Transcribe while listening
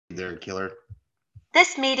there, killer.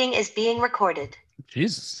 This meeting is being recorded.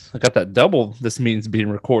 Jesus, I got that double. This meeting's being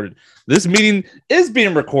recorded. This meeting is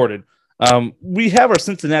being recorded. We have our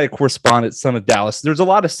Cincinnati correspondent, son of Dallas. There's a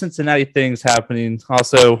lot of Cincinnati things happening.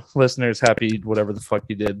 Also, listeners, happy whatever the fuck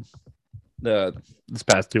you did this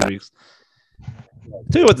past 2 weeks. I'll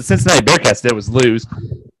tell you what the Cincinnati Bearcats did was lose.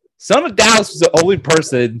 Son of Dallas was the only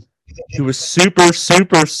person who was super,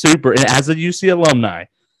 super, super, and as a UC alumni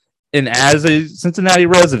and as a Cincinnati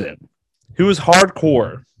resident, who was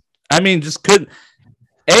hardcore. I mean, just couldn't.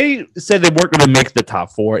 A said they weren't going to make the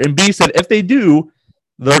top four, and B said if they do,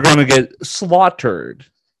 they're going to get slaughtered,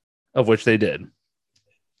 of which they did.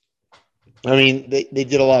 I mean, they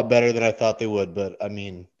did a lot better than I thought they would, but I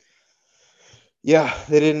mean, yeah,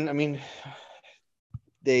 they didn't. I mean,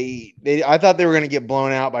 I thought they were going to get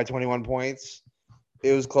blown out by 21 points.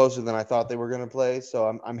 It was closer than I thought they were going to play,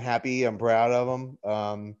 so I'm happy. I'm proud of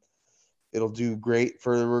them. It'll do great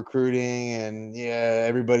for the recruiting, and yeah,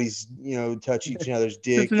 everybody's touch each other's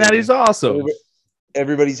dick. Cincinnati's awesome.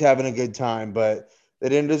 Everybody's having a good time, but they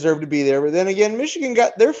didn't deserve to be there. But then again, Michigan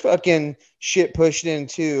got their fucking shit pushed in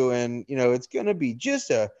too, and it's gonna be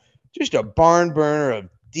just a barn burner of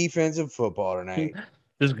defensive football tonight.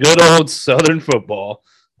 Just good old Southern football.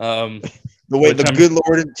 The way the good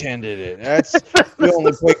Lord intended it. That's we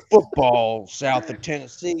only play football south of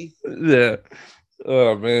Tennessee. Yeah.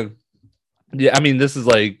 Oh man. Yeah, I mean, this is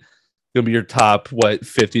like gonna be your top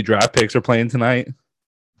 50 draft picks are playing tonight.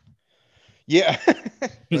 Yeah, I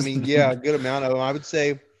mean, yeah, a good amount of them. I would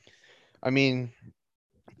say. I mean,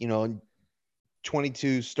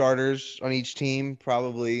 22 starters on each team,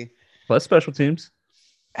 probably. Plus special teams.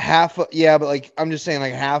 But like I'm just saying,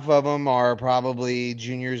 like half of them are probably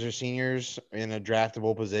juniors or seniors in a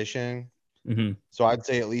draftable position. Mm-hmm. So I'd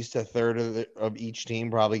say at least a third of each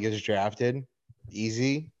team probably gets drafted,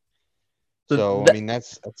 easy. So I mean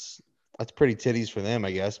that's pretty titties for them,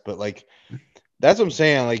 I guess. But like that's what I'm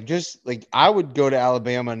saying. Like just like I would go to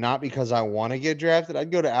Alabama not because I want to get drafted.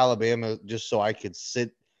 I'd go to Alabama just so I could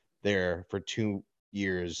sit there for 2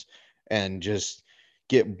 years and just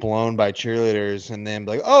get blown by cheerleaders and then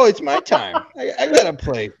be like, oh, it's my time. I gotta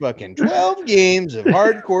play fucking 12 games of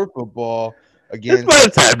hardcore football against.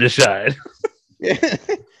 It's my time to shine. Yeah.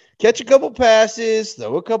 Catch a couple passes,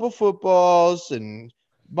 throw a couple footballs, and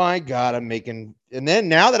my God, I'm making. And then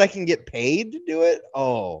now that I can get paid to do it,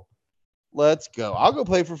 oh, let's go. I'll go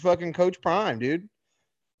play for fucking Coach Prime, dude.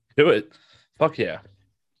 Do it. Fuck yeah.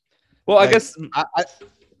 Well, I guess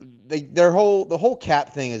the whole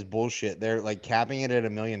cap thing is bullshit. They're like capping it at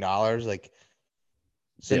 $1 million. Like,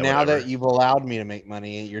 so yeah, now that you've allowed me to make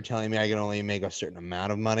money, you're telling me I can only make a certain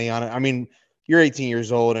amount of money on it. I mean, you're 18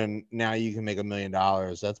 years old and now you can make $1 million.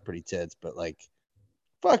 That's pretty tits, but like,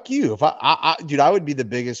 fuck you. If dude, I would be the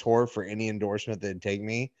biggest whore for any endorsement that'd take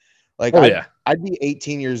me. Like, I'd be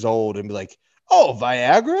 18 years old and be like, oh,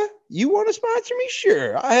 Viagra, you want to sponsor me?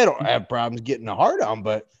 Sure. I don't have problems getting a hard on,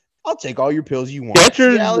 but I'll take all your pills you want. Get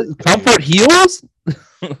your Comfort Heels?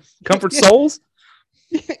 Comfort Soles?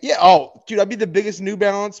 Yeah. Oh, dude, I'd be the biggest New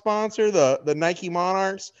Balance sponsor, the Nike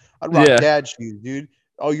Monarchs. I'd rock dad shoes, dude.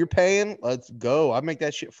 Oh, you're paying? Let's go. I'd make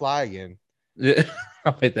that shit fly again. Yeah,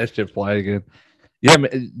 I'll make that shit fly again. Yeah,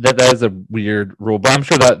 that is a weird rule, but I'm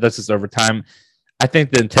sure that's just over time. I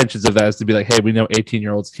think the intentions of that is to be like, hey, we know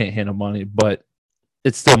 18-year-olds can't handle money, but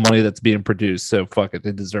it's still money that's being produced, so fuck it.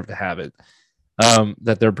 They deserve to have it.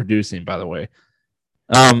 That they're producing, by the way.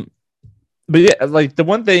 But yeah, like the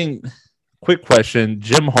one thing, quick question,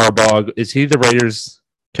 Jim Harbaugh, is he the Raiders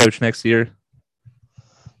coach next year?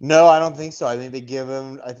 No, I don't think so. I think they give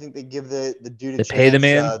the dude a chance. Pay the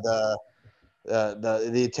man?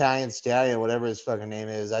 The Italian stallion, whatever his fucking name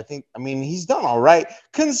is. I mean, he's done all right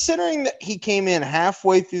considering that he came in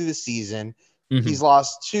halfway through the season. Mm-hmm. He's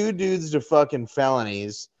lost 2 dudes to fucking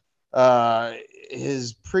felonies.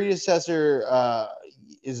 His predecessor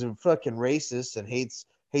is a fucking racist and hates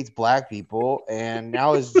black people, and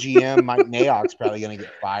now his GM Mike Mayock's probably gonna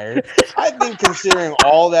get fired. I think considering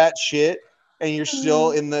all that shit, and you're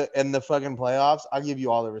still in the fucking playoffs, I'll give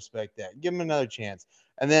you all the respect that. Give him another chance.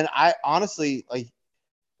 And then I honestly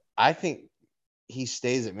I think he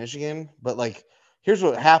stays at Michigan, but like here's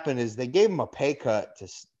what happened is they gave him a pay cut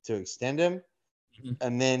to extend him,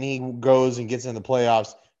 and then he goes and gets in the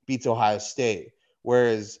playoffs, beats Ohio State.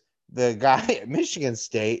 Whereas the guy at Michigan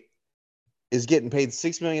State is getting paid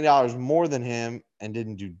 $6 million more than him and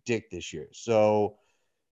didn't do dick this year. So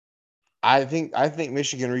I think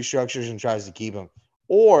Michigan restructures and tries to keep him.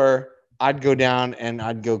 Or I'd go down and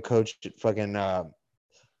I'd go coach at fucking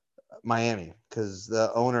Miami because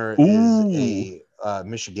the owner is a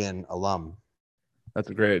Michigan alum.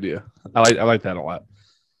 That's a great idea. I like that a lot.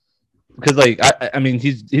 because like I mean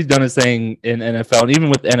he's done his thing in NFL and even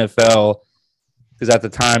with NFL because at the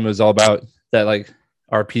time it was all about that like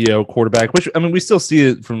RPO quarterback, which I mean we still see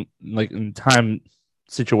it from like in time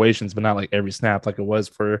situations, but not like every snap like it was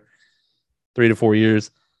for 3 to 4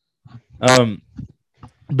 years.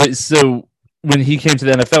 But so when he came to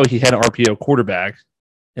the NFL, he had an RPO quarterback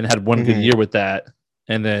and had one good year with that,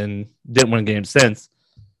 and then didn't win a game since.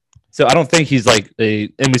 So I don't think he's like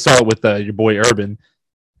and we saw it with your boy Urban.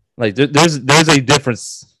 Like there's a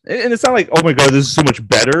difference, and it's not like oh my god, this is so much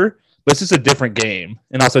better, but it's just a different game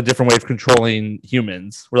and also a different way of controlling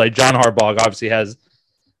humans. Where like John Harbaugh obviously has,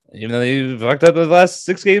 even though he fucked up the last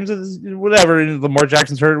 6 games, whatever, and Lamar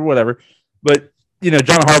Jackson's hurt, or whatever, but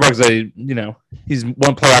John Harbaugh's he's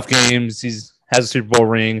won playoff games, has a Super Bowl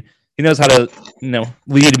ring, he knows how to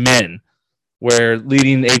lead men. Where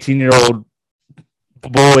leading 18-year-old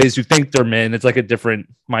boys who think they're men, it's like a different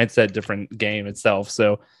mindset, different game itself.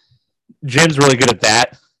 So Jim's really good at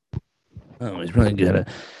that. Oh, he's really good at.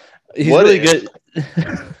 He's really good.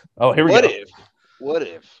 Oh, here we go. What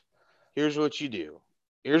if? Here's what you do.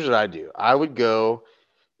 Here's what I do. I'd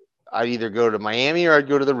either go to Miami or I'd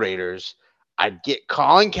go to the Raiders. I'd get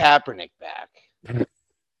Colin Kaepernick back.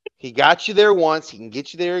 He got you there once. He can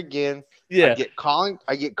get you there again. Yeah. I get Colin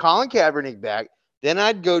Kaepernick back. Then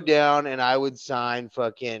I'd go down and I would sign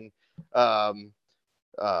fucking homeboy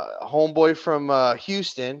from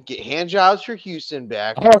Houston. Get hand jobs for Houston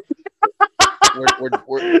back.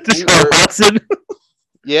 Watson.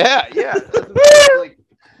 Yeah. Like,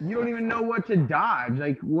 you don't even know what to dodge.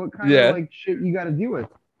 Like, what kind of like shit you got to deal with?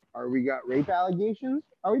 Are we got rape allegations?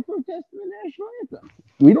 Are we protesting the national anthem?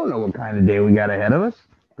 We don't know what kind of day we got ahead of us,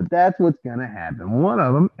 but that's what's gonna happen. One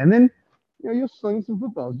of them, and then you'll sling some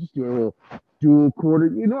footballs. Just do a little dual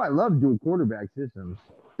quarter. I love dual quarterback systems.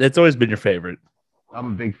 It's always been your favorite.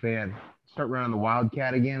 I'm a big fan. Start running the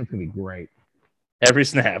Wildcat again. It's gonna be great. Every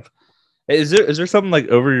snap. Is there something like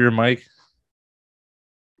over your mic?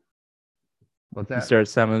 What's that? You start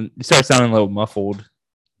sounding a little muffled.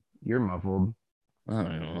 You're muffled. I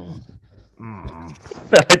don't know.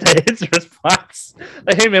 His response.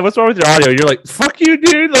 Like, hey man, what's wrong with your audio? You're like, fuck you,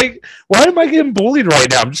 dude. Like, why am I getting bullied right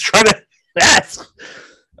now? I'm just trying to ask.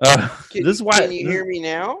 This is why. Can you hear me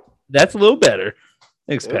now? That's a little better.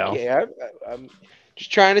 Thanks, pal. Okay, I'm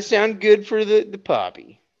just trying to sound good for the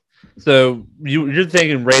poppy. So you're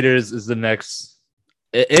thinking Raiders is the next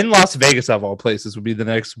in Las Vegas of all places would be the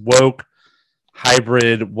next woke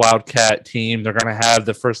hybrid Wildcat team. They're going to have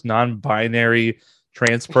the first non-binary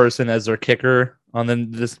trans person as their kicker on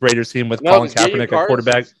this Raiders team with Colin Kaepernick at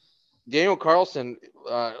quarterback. Daniel Carlson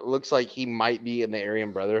looks like he might be in the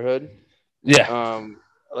Aryan Brotherhood. Yeah.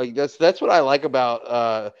 Like that's what I like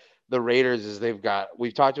about the Raiders is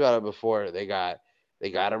we've talked about it before. They got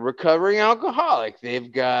a recovering alcoholic.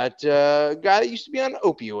 They've got a guy that used to be on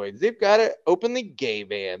opioids. They've got an openly gay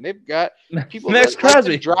man. They've got people Max that like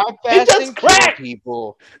to drive fast and kill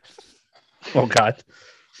people. Oh God.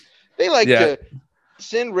 They like to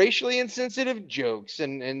send racially insensitive jokes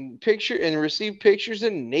and receive pictures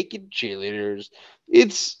of naked cheerleaders.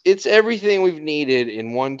 It's everything we've needed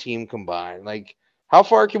in one team combined. Like, how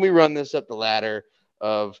far can we run this up the ladder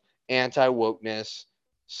of anti-wokeness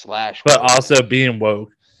 / but also being woke?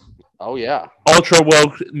 Oh yeah, ultra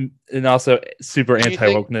woke and also super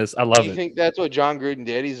anti-wokeness. I love it. Do you think that's what John Gruden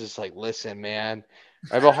did? He's just like, listen, man,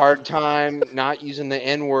 I have a hard time not using the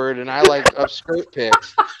N-word, and I like upskirt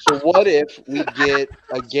pics. So what if we get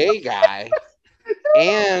a gay guy,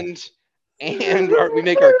 and we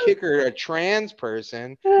make our kicker a trans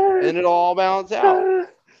person, and it'll all balance out?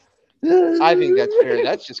 I think that's fair.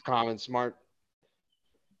 That's just common smart.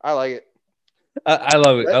 I like it. I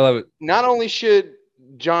love it. I love it. Not only should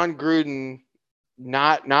John Gruden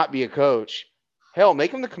not be a coach, hell,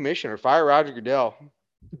 make him the commissioner. Fire Roger Goodell.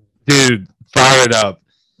 Dude, fire it up.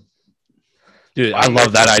 Dude, I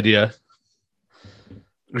love that idea.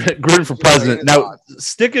 Gruden for president. Now,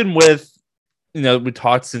 sticking with, we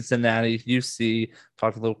talked Cincinnati, UC,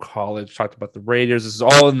 talked a little college, talked about the Raiders. This is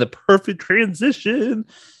all in the perfect transition.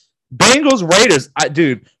 Bengals, Raiders.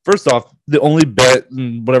 Dude, first off, the only bet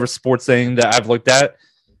in whatever sports thing that I've looked at,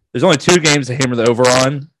 there's only 2 games to hammer the over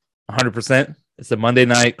on 100%. It's the Monday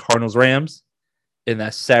night Cardinals, Rams. In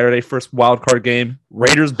that Saturday first wild card game,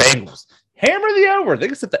 Raiders, Bengals. Hammer the over. They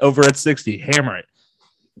can set the over at 60. Hammer it.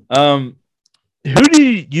 Who do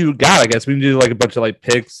you got? I guess we can do like a bunch of like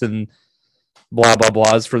picks and blah, blah,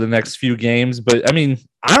 blahs for the next few games. But I mean,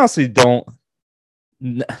 I honestly don't.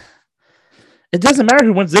 It doesn't matter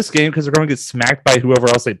who wins this game because they're going to get smacked by whoever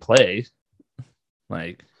else they play.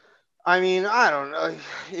 Like, I mean, I don't know.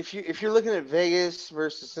 If you're looking at Vegas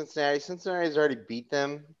versus Cincinnati's already beat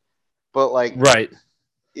them. But like, right.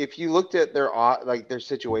 If you looked at their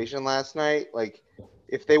situation last night, like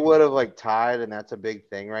if they would have like tied, and that's a big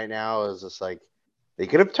thing right now, is just like they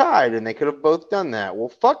could have tied and they could have both done that. Well,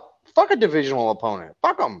 fuck a divisional opponent.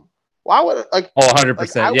 Fuck them. Why would like? Oh,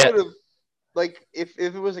 100%. I Yeah. would have like if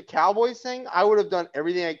it was a Cowboys thing, I would have done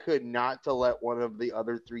everything I could not to let one of the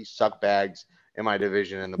other 3 suck bags in my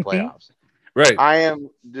division in the playoffs. Right. I am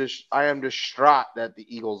distraught that the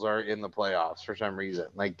Eagles are in the playoffs for some reason.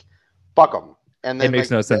 Like, fuck them. And then it makes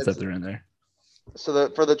no sense that they're in there. So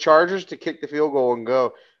for the Chargers to kick the field goal and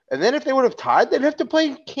go, and then if they would have tied, they'd have to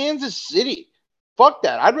play Kansas City. Fuck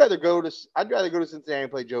that. I'd rather go to Cincinnati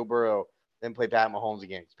and play Joe Burrow than play Pat Mahomes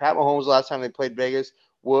again. Pat Mahomes last time they played Vegas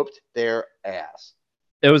whooped their ass.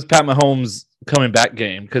 It was Pat Mahomes' coming back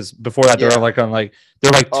game because before that they're like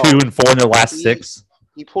 2-4 in their last 6.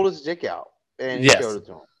 He pulled his dick out and he showed it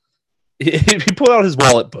to him. He pulled out his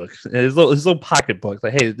wallet book, his little pocket book.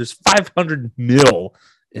 Like, hey, there's $500 million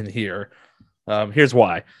in here. Here's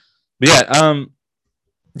why. But yeah,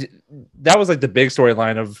 that was like the big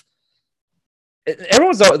storyline of.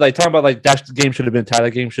 Everyone's like talking about like that game should have been tied.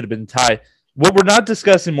 That game should have been tied. What we're not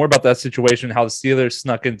discussing more about that situation, how the Steelers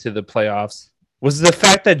snuck into the playoffs, was the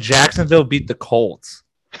fact that Jacksonville beat the Colts.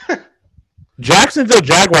 Jacksonville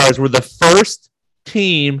Jaguars were the first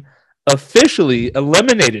team officially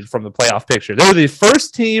eliminated from the playoff picture. They were the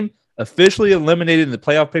first team officially eliminated in the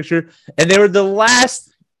playoff picture, and they were the last.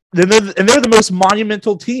 And they're the most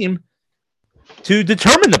monumental team to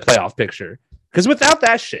determine the playoff picture. Because without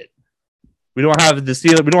that shit, we don't have the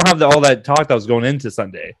Steelers. We don't have all that talk that was going into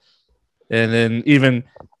Sunday, and then even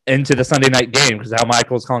into the Sunday night game because how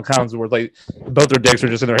Michaels, Colin Collins were like, both their dicks are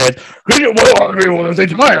just in their heads. Oh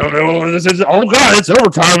God, it's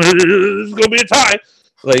overtime. It's gonna be a tie.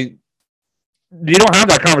 Like, you don't have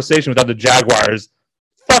that conversation without the Jaguars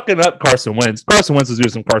fucking up Carson Wentz. Carson Wentz is doing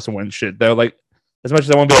some Carson Wentz shit though. Like, as much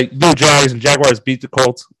as I want to be like, dude, Jags and Jaguars beat the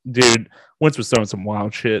Colts, dude, Wentz was throwing some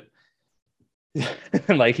wild shit.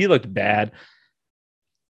 Like, he looked bad.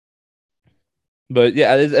 But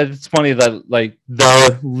yeah, it's funny that like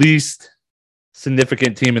the least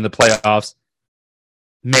significant team in the playoffs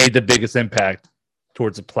made the biggest impact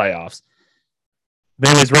towards the playoffs.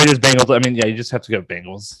 Anyways, Raiders, Bengals. I mean, yeah, you just have to go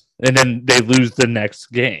Bengals, and then they lose the next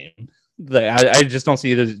game. I just don't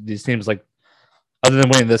see either of these teams like, other than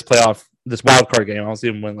winning this wild card game. I don't see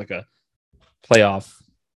them win like a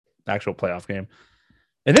actual playoff game.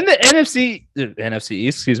 And then the NFC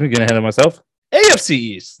East. Excuse me, getting ahead of myself. AFC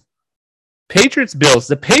East. Patriots, Bills.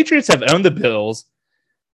 The Patriots have owned the Bills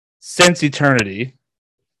since eternity.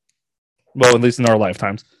 Well, at least in our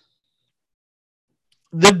lifetimes.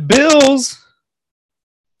 The Bills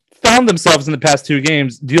found themselves in the past 2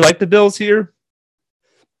 games. Do you like the Bills here?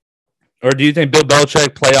 Or do you think Bill Belichick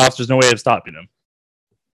playoffs, there's no way of stopping him?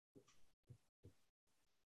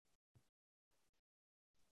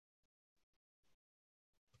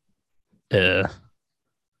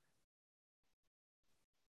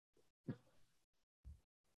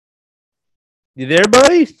 You there,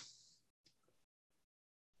 buddy?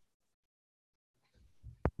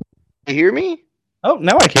 You hear me? Oh,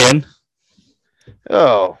 now I can.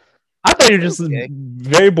 Oh. I thought you were just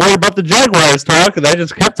very bored about the Jaguars talk, and I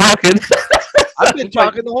just kept talking. I've been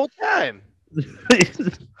talking the whole time.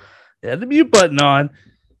 Yeah, the mute button on.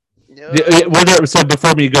 So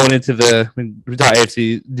before me going into the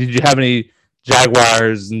AFC, did you have any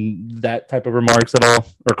Jaguars and that type of remarks at all?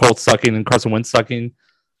 Or Colts sucking and Carson Wentz sucking?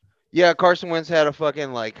 Yeah, Carson Wentz had a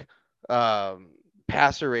fucking like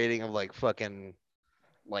passer rating of like fucking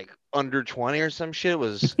like under 20 or some shit. It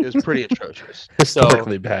was pretty atrocious.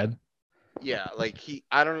 Historically bad. Yeah, like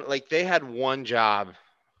they had one job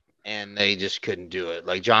and they just couldn't do it.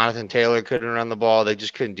 Like Jonathan Taylor couldn't run the ball. They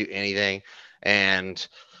just couldn't do anything. And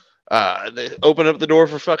they opened up the door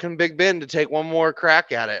for fucking Big Ben to take one more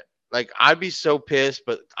crack at it. Like, I'd be so pissed,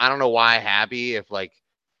 but I don't know why happy if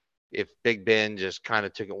Big Ben just kind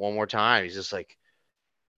of took it one more time. He's just like,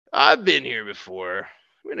 I've been here before.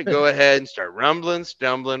 I'm going to go ahead and start rumbling,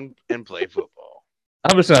 stumbling, and play football.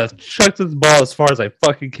 I'm just going to chuck this ball as far as I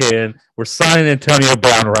fucking can. We're signing Antonio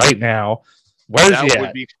Brown right now. Where's he at? That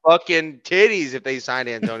would be fucking titties if they signed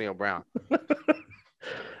Antonio Brown.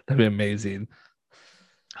 That'd be amazing.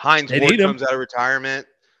 Hines Ward comes out of retirement.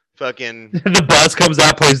 Fucking the bus comes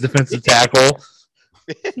out, plays defensive tackle.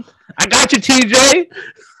 I got you, TJ.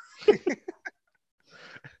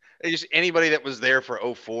 Just anybody that was there for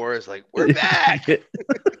 04 is like, we're back. We're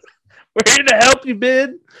here to help you,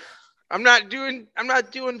 Ben. I'm not doing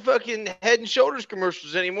fucking Head and Shoulders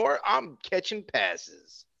commercials anymore. I'm catching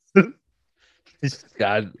passes.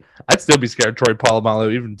 God, I'd still be scared of Troy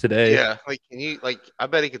Polamalu even today. Yeah, like can you like? I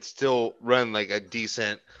bet he could still run like a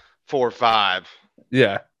decent 4.5.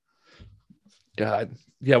 Yeah. God.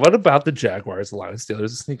 Yeah. What about the Jaguars, the Lions,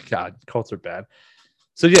 Steelers? God, Colts are bad.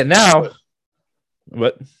 So yeah, now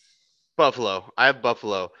what? Buffalo. I have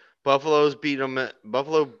Buffalo. Buffalo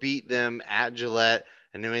beat them at Gillette,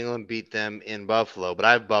 and New England beat them in Buffalo. But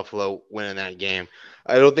I have Buffalo winning that game.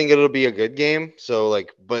 I don't think it'll be a good game. So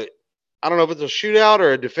but I don't know if it's a shootout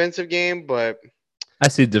or a defensive game. But I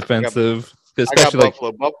see defensive, especially I got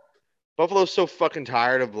Buffalo. Buffalo's so fucking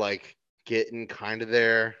tired of like getting kind of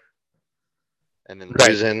there and then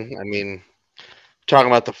losing. I mean,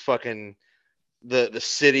 talking about the fucking the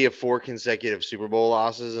city of 4 consecutive Super Bowl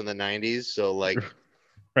losses in the 90s. So like,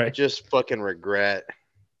 just fucking regret.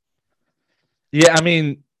 Yeah, I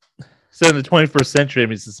mean, so in the 21st century, I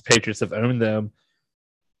mean, since the Patriots have owned them,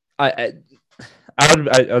 I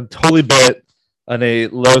would totally bet on a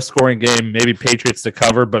low-scoring game, maybe Patriots to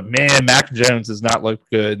cover. But man, Mac Jones has not looked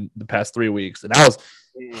good the past 3 weeks, and I was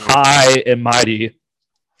high and mighty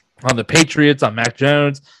on the Patriots, on Mac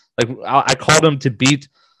Jones. Like I called him to beat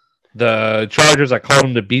the Chargers, I called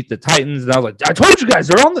him to beat the Titans, and I was like, I told you guys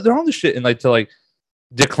they're on the shit, and like to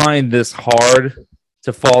decline this hard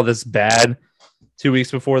to fall this bad 2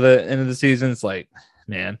 weeks before the end of the season. It's like,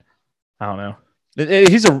 man, I don't know.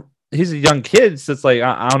 He's a young kid, so it's like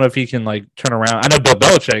I don't know if he can like turn around. I know Bill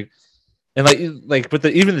Belichick, and but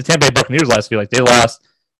even the Tampa Bay Buccaneers last year, like they lost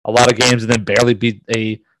a lot of games and then barely beat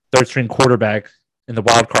a third-string quarterback in the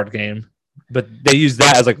wild card game. But they used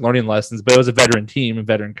that as like learning lessons. But it was a veteran team and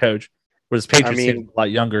veteran coach, whereas Patriots seem a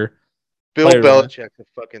lot younger. Bill Belichick's a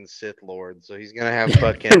fucking Sith Lord, so he's gonna have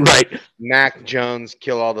fucking Mac Jones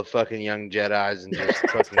kill all the fucking young Jedis and just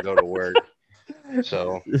fucking go to work.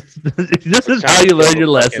 So this is how you learn your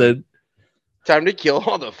lesson. Time to kill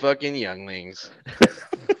all the fucking younglings.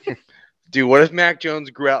 Dude, what if Mac Jones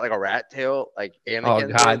grew out like a rat tail, like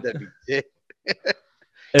Anakin? Oh God. That'd be sick.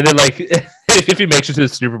 And then, like, if he makes it to the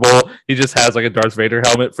Super Bowl, he just has like a Darth Vader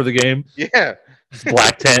helmet for the game. Yeah,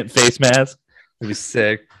 black tent, face mask. It'd be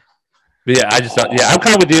sick. But yeah, I just thought, I'm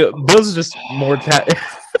kind of with you. Bills are just more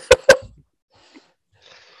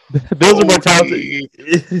Bills are more talented.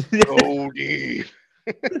 Go deep.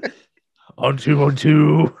 On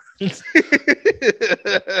two.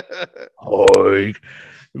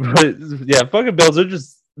 But yeah, fucking Bills are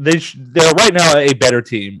just they're right now a better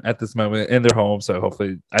team at this moment in their home. So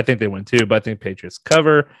hopefully, I think they win too. But I think Patriots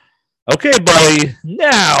cover. Okay, buddy.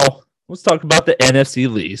 Now let's talk about the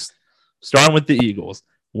NFC least. Starting with the Eagles,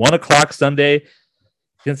 1:00 Sunday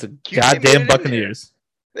against the goddamn Buccaneers.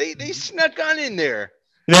 They snuck on in there.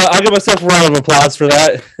 You know, I'll give myself a round of applause for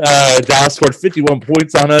that. Dallas scored 51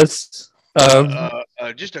 points on us.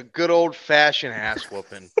 Just a good old fashioned ass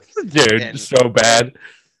whooping, dude. And so bad.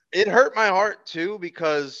 It hurt my heart too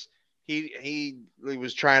because he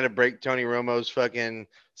was trying to break Tony Romo's fucking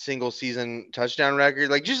single season touchdown record.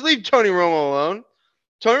 Like, just leave Tony Romo alone.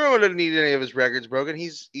 Tony Romo doesn't need any of his records broken.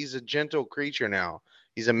 He's a gentle creature now.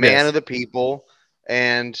 He's a man of the people,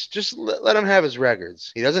 and just let him have his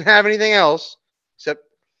records. He doesn't have anything else except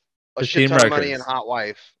a shit ton of money and hot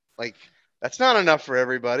wife. Like, that's not enough for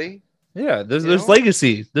everybody. Yeah, there's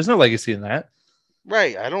legacy. There's no legacy in that.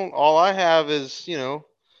 Right. All I have is,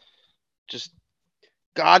 just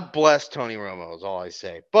God bless Tony Romo is all I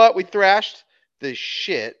say. But we thrashed the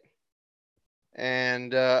shit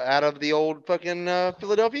and out of the old fucking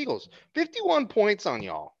Philadelphia Eagles. 51 points on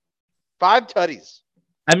y'all. 5 tutties.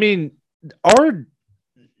 I mean,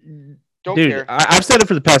 Don't care. I've said it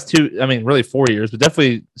for the past 4 years, but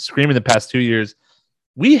definitely screaming the past 2 years.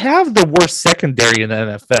 We have the worst secondary in the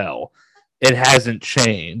NFL. It hasn't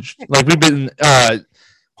changed. Like, we've been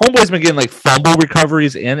Homeboy's been getting like fumble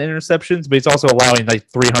recoveries and interceptions, but he's also allowing like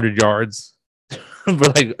 300 yards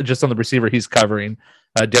but like just on the receiver he's covering,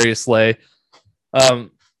 Darius Slay. No,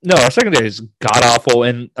 our secondary is god awful,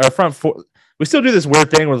 and our front four. We still do this weird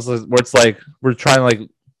thing where it's like we're trying to like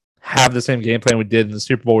have the same game plan we did in the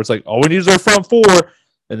Super Bowl. Where it's like all we need is our front four,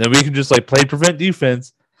 and then we can just like play prevent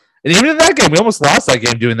defense. And even in that game, we almost lost that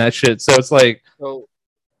game doing that shit. So it's like,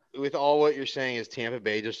 with all what you're saying, is Tampa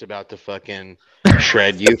Bay just about to fucking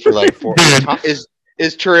shred you for like 4?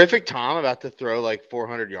 Is Terrific Tom about to throw like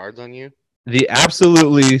 400 yards on you? The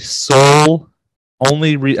absolutely sole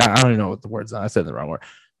only I don't even know what the words are. I said the wrong word.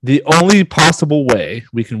 The only possible way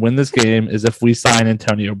we can win this game is if we sign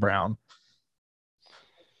Antonio Brown.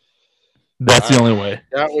 That's the only way.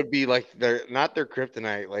 That would be like not their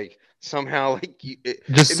kryptonite. Like somehow, like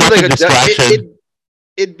just such like a distraction.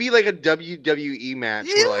 It'd be like a WWE match.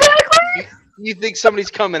 Exactly. Where, like, you think somebody's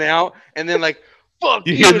coming out, and then like fuck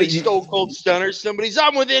you, and he Stone Cold Stunner somebody's.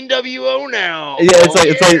 I'm with NWO now. Yeah,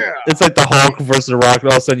 it's like the Hulk versus the Rock,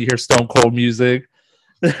 and all of a sudden you hear Stone Cold music,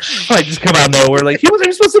 like just come out of nowhere. Like he wasn't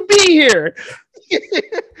even supposed to be here.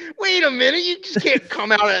 Wait a minute, you just can't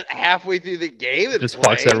come out at halfway through the game and just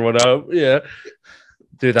fucks everyone up. Yeah,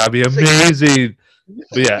 dude, that'd be amazing.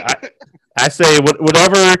 But yeah, I say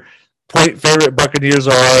whatever favorite Buccaneers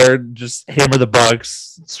are, just hammer the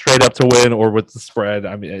Bucks straight up to win or with the spread.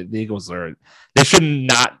 I mean, the Eagles they should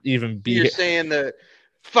not even be. You're saying the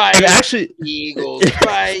fight, and actually, Eagles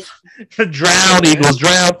fight, drown Eagles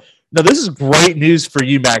drown. No, this is great news for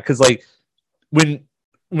you, Matt, because like when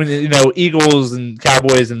you know Eagles and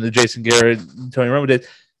Cowboys and the Jason Garrett, Tony Romo did,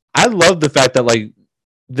 I love the fact that like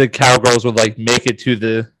the Cowgirls would like make it to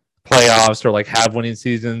the playoffs or like have winning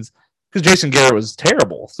seasons because Jason Garrett was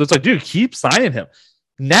terrible. So it's like, dude, keep signing him.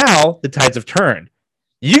 Now the tides have turned.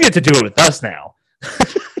 You get to do it with us now.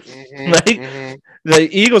 The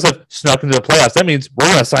Eagles have snuck into the playoffs. That means we're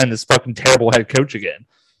gonna sign this fucking terrible head coach again.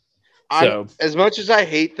 So as much as I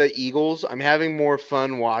hate the Eagles, I'm having more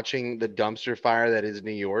fun watching the dumpster fire that is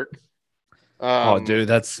New York. Oh, dude,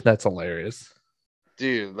 that's hilarious.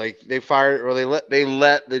 Dude, like they fired or they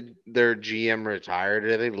let their GM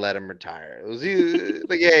retire. They let him retire. It was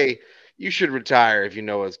like, hey, you should retire if you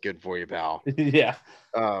know what's good for you, pal. Yeah.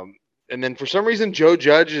 And then for some reason Joe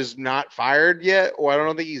Judge is not fired yet, or I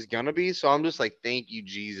don't think he's gonna be. So I'm just like, thank you,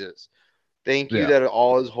 Jesus. Thank you that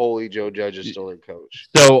all is holy. Joe Judge is still their coach.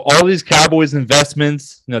 So all these Cowboys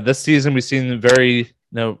investments, this season we've seen them very,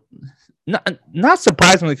 not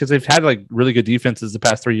surprisingly because they've had like really good defenses the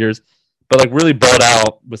past 3 years, but like really brought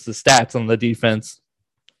out with the stats on the defense.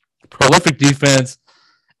 Prolific defense,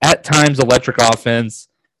 at times electric offense.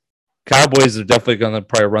 Cowboys are definitely going to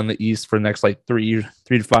probably run the East for the next like 3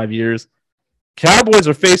 to 5 years. Cowboys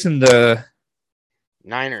are facing the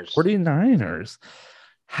Niners. 49ers.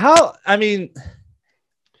 How? I mean,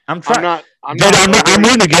 I'm trying. I'm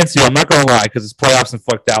rooting against you. I'm not going to lie because it's playoffs and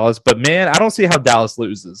fuck Dallas. But man, I don't see how Dallas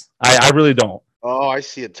loses. I really don't. Oh, I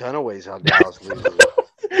see a ton of ways how Dallas loses.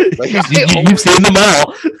 Like, you've seen them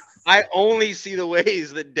all. I only see the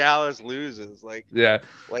ways that Dallas loses. Like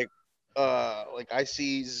I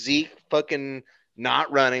see Zeke fucking not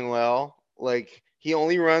running well. Like he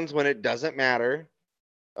only runs when it doesn't matter.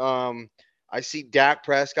 I see Dak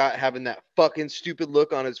Prescott having that fucking stupid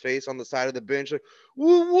look on his face on the side of the bench. Like,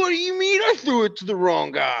 well, what do you mean I threw it to the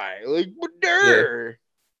wrong guy? Like, but there.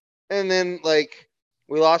 Yeah. And then like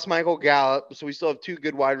we lost Michael Gallup, so we still have 2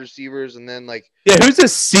 good wide receivers. And then like, who's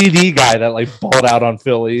this CD guy that like balled out on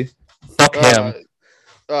Philly? Fuck him.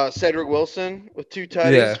 Cedric Wilson with 2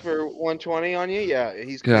 tutties for 120 on you. Yeah,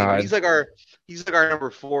 he's like our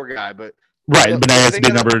number 4 guy, but right, but now has to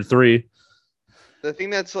be number 3. The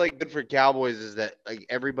thing that's like good for Cowboys is that like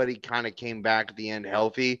everybody kind of came back at the end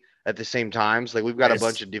healthy at the same time. So like we've got a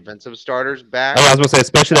bunch of defensive starters back. I was gonna say,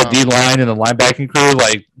 especially that D line and the linebacking crew,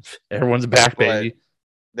 like everyone's back, baby.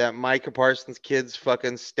 That Micah Parsons kid's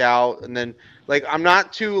fucking stout, and then like I'm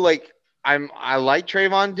not too like I like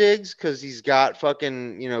Trayvon Diggs because he's got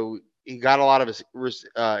fucking he got a lot of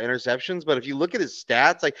interceptions, but if you look at his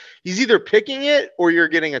stats, like he's either picking it or you're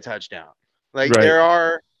getting a touchdown. Like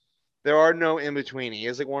there are no in between. He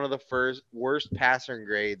is like one of the worst passer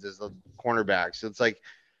grades as the cornerback. So it's like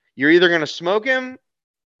you're either gonna smoke him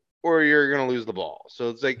or you're gonna lose the ball. So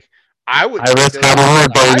it's like I'd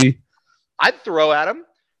throw at him.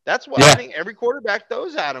 That's what I think every quarterback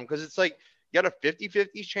throws at him because it's like you got a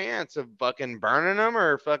 50-50 chance of fucking burning him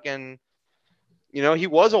or fucking he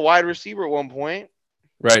was a wide receiver at one point.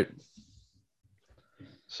 Right.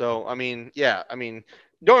 So I mean,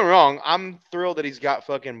 don't get me wrong, I'm thrilled that he's got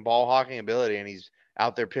fucking ball hawking ability and he's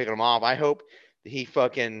out there picking them off. I hope he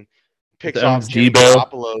fucking picks off Jimmy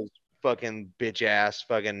Garoppolo's fucking bitch ass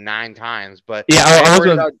fucking 9 times. But I'm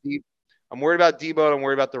worried about Debo and I'm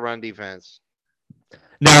worried about the run defense.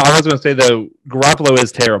 No, I was going to say though, Garoppolo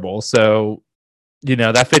is terrible. So,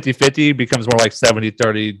 that 50-50 becomes more like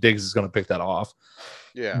 70-30. Diggs is going to pick that off.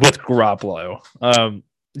 Yeah. With Garoppolo.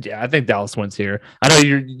 I think Dallas wins here. I know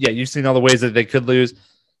you've seen all the ways that they could lose.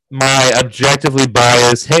 My objectively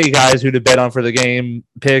biased, hey guys, who to bet on for the game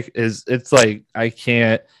pick is it's like I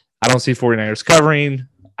don't see 49ers covering.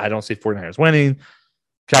 I don't see 49ers winning.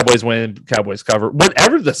 Cowboys win, Cowboys cover.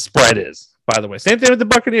 Whatever the spread is, by the way. Same thing with the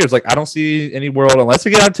Buccaneers. Like I don't see any world unless they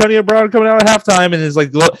get Antonio Brown coming out at halftime and is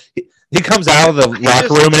like look, he comes out of the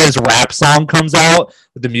locker room and his rap song comes out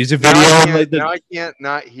with the music video. Now I can't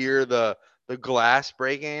not hear the glass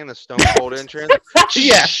breaking, the Stone Cold entrance.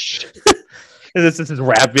 Yeah. This is his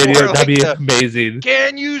rap video. Like That'd be amazing.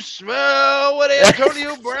 Can you smell what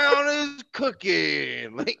Antonio Brown is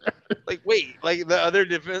cooking? Wait, like the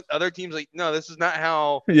other teams, like, no, this is not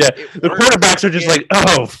how. Yeah, the quarterbacks are just like,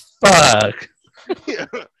 oh fuck.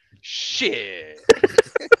 Shit.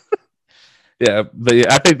 Yeah, but yeah,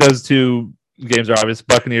 I think those two games are obvious.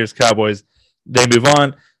 Buccaneers, Cowboys, they move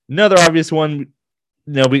on. Another obvious one,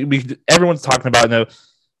 we everyone's talking about.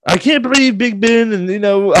 I can't believe Big Ben, and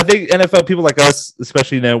I think NFL people like us,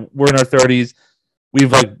 especially, we're in our 30s.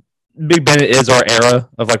 We've like Big Ben is our era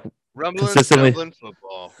of like consistently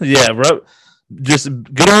football. Yeah, just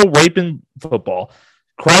good old raping football,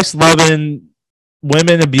 Christ loving,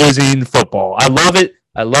 women abusing football. I love it.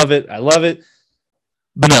 I love it. I love it.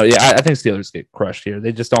 But no, yeah, I think Steelers get crushed here.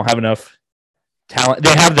 They just don't have enough talent. They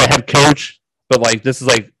have the head coach, but like this is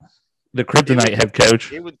like the kryptonite head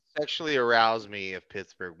coach. It would sexually arouse me if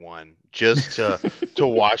Pittsburgh won, just to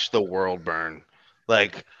watch the world burn.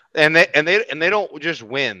 Like, and they don't just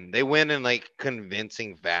win; they win in like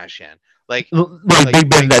convincing fashion. Like Big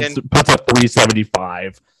Ben puts up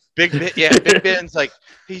 375. Big Ben's like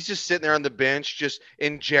he's just sitting there on the bench, just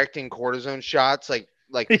injecting cortisone shots, like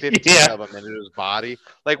 15 of them into his body.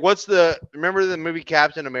 Like, remember the movie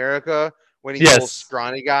Captain America when he's a little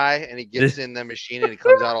scrawny guy and he gets in the machine and he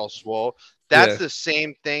comes out all swole? That's the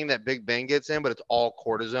same thing that Big Ben gets in, but it's all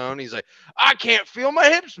cortisone. He's like, I can't feel my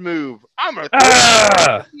hips move. I'm going to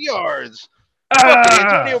throw 50 yards.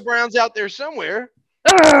 Antonio Brown's out there somewhere.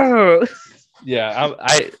 Yeah,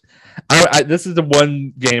 I this is the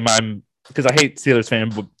one game because I hate Steelers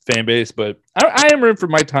fan base, but I am rooting for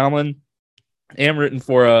Mike Tomlin. I am rooting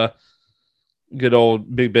for good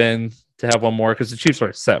old Big Ben to have one more because the Chiefs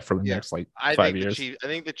are set for the next 5 years. I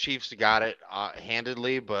think the Chiefs got it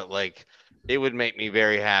handedly, but like it would make me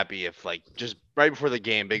very happy if like just right before the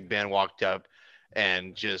game, Big Ben walked up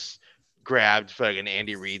and just grabbed fucking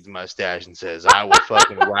Andy Reid's mustache and says, "I will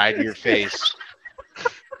fucking ride your face."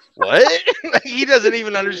 What? Like, he doesn't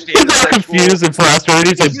even understand. He's confused and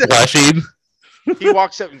frustrated. He's like blushing. He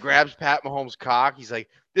walks up and grabs Pat Mahomes' cock. He's like,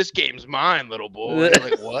 "This game's mine, little boy." I'm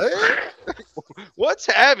like, what? What's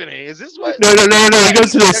happening? Is this what? No. He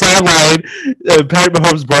goes to the sideline. Patrick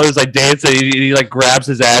Mahomes' brother's like dancing. He like grabs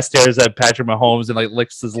his ass, stares at Patrick Mahomes, and like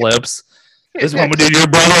licks his lips. This is what I'm gonna do to your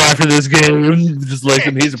brother after this game. Just like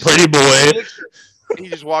him. He's a pretty boy. He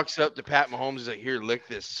just walks up to Pat Mahomes. He's like, "Here, lick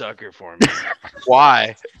this sucker for me."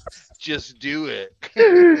 Why? Just do it.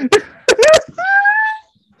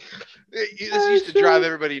 This used to drive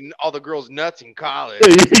all the girls nuts in college.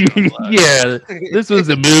 Yeah, this was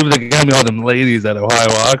the move that got me all them ladies at Ohio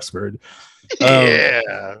Oxford.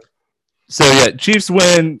 Yeah. So yeah, Chiefs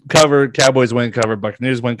win, cover. Cowboys win, cover.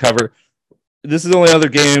 Buccaneers win, cover. This is the only other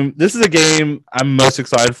game. This is a game I'm most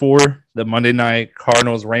excited for. The Monday night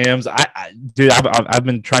Cardinals Rams. I've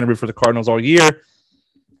been trying to root for the Cardinals all year.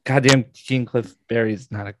 Goddamn, King Cliff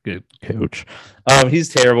Barry's not a good coach. He's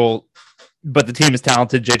terrible. But the team is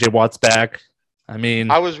talented. JJ Watt's back. I mean,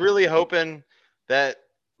 I was really hoping that,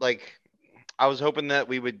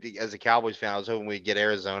 we would, as a Cowboys fan, I was hoping we'd get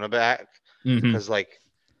Arizona back because,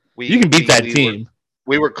 you can beat that team.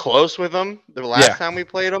 We were close with them the last time we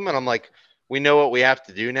played them, and I'm like, we know what we have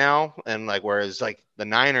to do now. And whereas the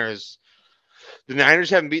Niners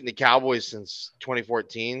haven't beaten the Cowboys since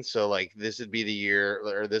 2014, so this would be the year,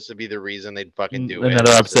 or this would be the reason they'd fucking do it.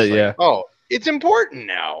 Another upset, oh, it's important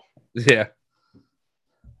now. Yeah.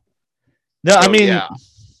 No, I mean,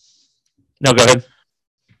 no, go ahead.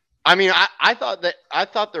 I mean, I thought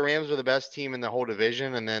the Rams were the best team in the whole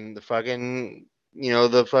division, and then the fucking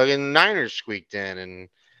Niners squeaked in, and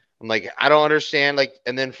I'm like, I don't understand.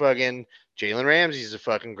 And then fucking Jalen Ramsey's a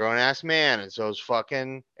fucking grown ass man, and so is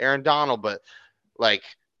fucking Aaron Donald. But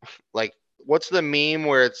what's the meme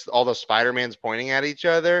where it's all the Spider-Mans pointing at each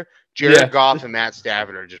other? Jared Goff and Matt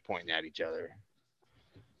Stafford are just pointing at each other.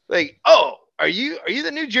 Oh, are you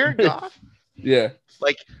the new Jared Goff? Yeah.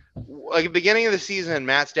 At the beginning of the season,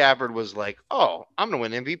 Matt Stafford was like, "Oh, I'm gonna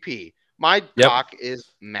win MVP. My cock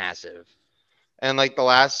is massive." And the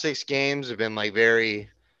last 6 games have been very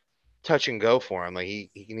touch and go for him.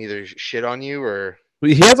 He can either shit on you or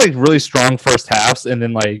he has really strong first halves, and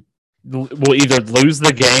then will either lose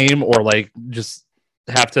the game or just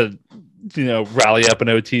have to rally up an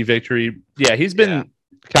OT victory. Yeah, he's been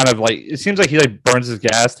kind of it seems like he burns his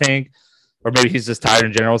gas tank, or maybe he's just tired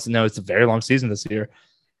in general. So no, it's a very long season this year.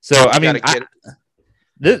 So I mean,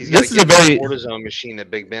 this is a very cortisone machine that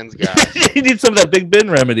Big Ben's got. He needs some of that Big Ben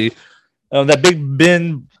remedy, that Big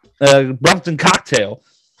Ben Brompton cocktail,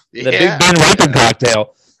 the Big Ben raping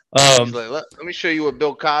cocktail. Let me show you what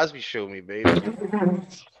Bill Cosby showed me, baby.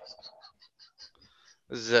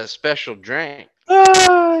 This is a special drink.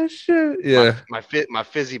 Oh shit! Yeah, my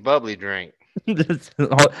fizzy bubbly drink.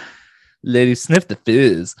 Lady, sniff the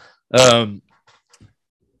fizz. I'm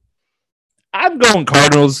going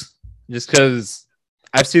Cardinals just because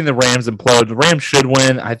I've seen the Rams implode. The Rams should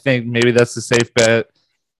win. I think maybe that's the safe bet.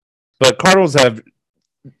 But Cardinals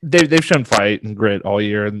they've shown fight and grit all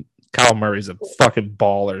year, and Kyle Murray's a fucking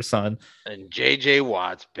baller, son. And JJ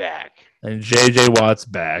Watt's back. And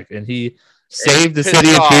he saved the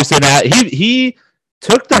city of Houston. He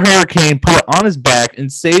took the hurricane, put it on his back,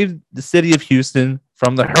 and saved the city of Houston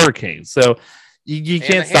from the hurricane. So you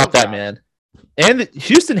can't stop that, man. And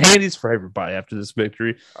Houston handies for everybody after this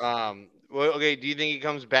victory. Well, okay. Do you think he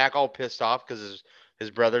comes back all pissed off because his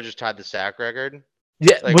brother just tied the sack record?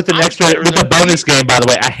 Yeah, like, with the bonus game, by the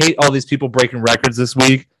way. I hate all these people breaking records this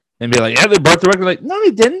week and be like, yeah, they broke the record. Like, no, they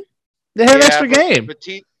didn't. They had an extra game. But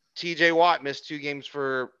TJ Watt missed 2 games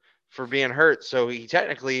for being hurt, so he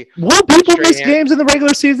technically. Well, people miss games in the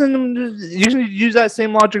regular season. You can use that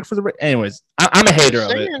same logic for the. Anyways, I'm a hater of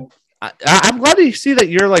it. I'm glad to see that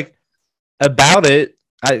you're like about it.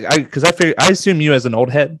 Because I assume you as an old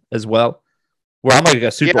head as well, where I'm like a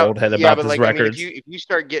super old head about this record. I mean, if you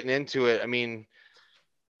start getting into it, I mean,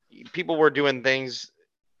 people were doing things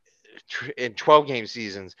in 12-game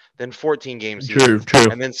seasons, then 14-game seasons,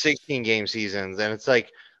 true, and then 16-game seasons, and it's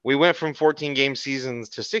like we went from 14-game seasons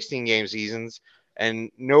to 16-game seasons,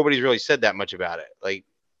 and nobody's really said that much about it. Like,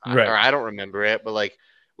 right. Or I don't remember it, but like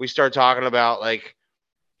we start talking about like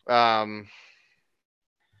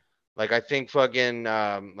I think fucking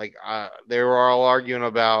they were all arguing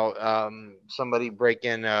about somebody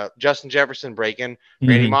breaking Justin Jefferson breaking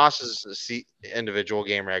Randy Moss's individual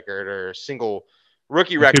game record or single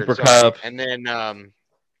rookie record, Cooper Kupp. And then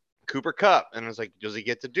Cooper Kupp, and it's like, does he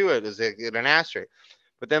get to do it? Does it get an asterisk?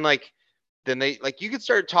 But then they you could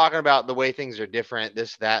start talking about the way things are different,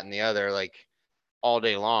 this, that, and the other, like all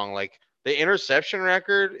day long. Like the interception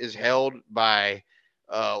record is held by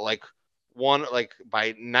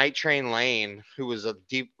by Night Train Lane, who was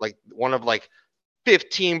one of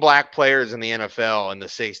 15 black players in the NFL in the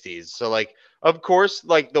 60s. So of course,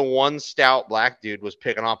 the one stout black dude was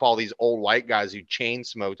picking off all these old white guys who chain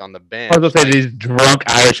smoked on the bench. I was gonna say these drunk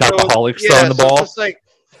Irish alcoholics throwing the ball.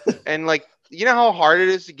 And you know how hard it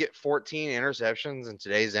is to get 14 interceptions in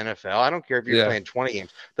today's NFL? I don't care if you're playing 20 games.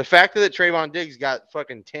 The fact that Trayvon Diggs got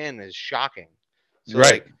fucking 10 is shocking. So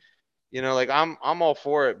right. I'm all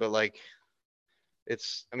for it, but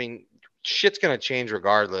shit's gonna change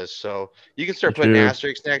regardless. So you can start putting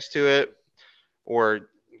asterisks next to it or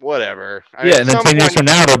whatever. And then 10 years from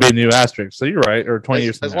now, there'll be a new asterisk. So you're right. Or 20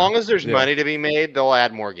 years from now. As long as there's money to be made, they'll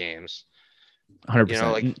add more games.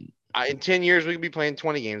 100%. In 10 years, we could be playing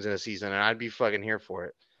 20 games in a season, and I'd be fucking here for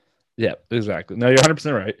it. Yeah, exactly. No, you're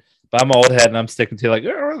 100% right. But I'm old head, and I'm sticking to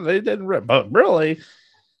they didn't rip. But really?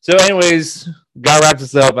 So anyways, gotta wrap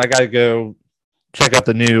this up. I gotta go check out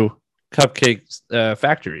the new cupcake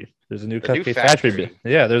factory. There's a new cupcake factory.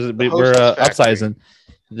 Yeah, we're upsizing.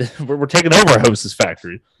 We're taking over a Hostess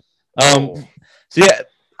factory. So yeah,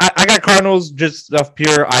 I got Cardinals just off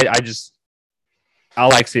pure. I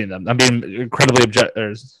like seeing them. I'm being incredibly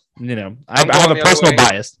objective. I have a personal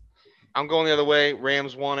bias. I'm going the other way.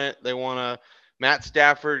 Rams won it. They want Matt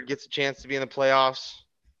Stafford gets a chance to be in the playoffs.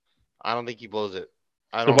 I don't think he blows it.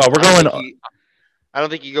 I don't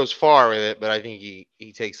think he goes far with it, but I think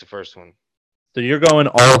he takes the first one. So you're going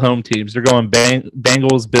all home teams. You're going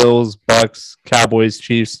Bengals, Bills, Bucks, Cowboys,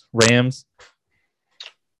 Chiefs, Rams.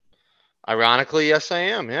 Ironically, yes, I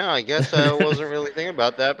am. Yeah, I guess I wasn't really thinking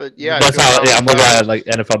about that, but yeah. That's how. Yeah, I'm looking at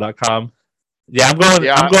NFL.com. Yeah, I'm going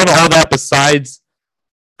to all that besides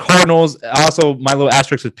Cardinals. Also, my little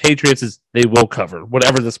asterisk with Patriots is they will cover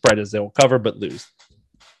whatever the spread is. They will cover but lose.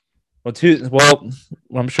 Well,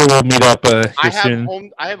 I'm sure we'll meet up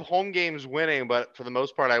soon. I have home games winning, but for the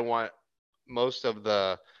most part, I want most of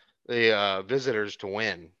the visitors to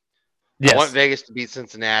win. Yes. I want Vegas to beat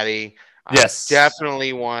Cincinnati. Yes. I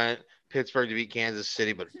definitely want Pittsburgh to beat Kansas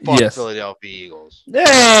City, but fuck Philadelphia Eagles.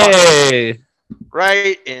 Yay!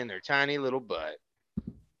 Right in their tiny little butt.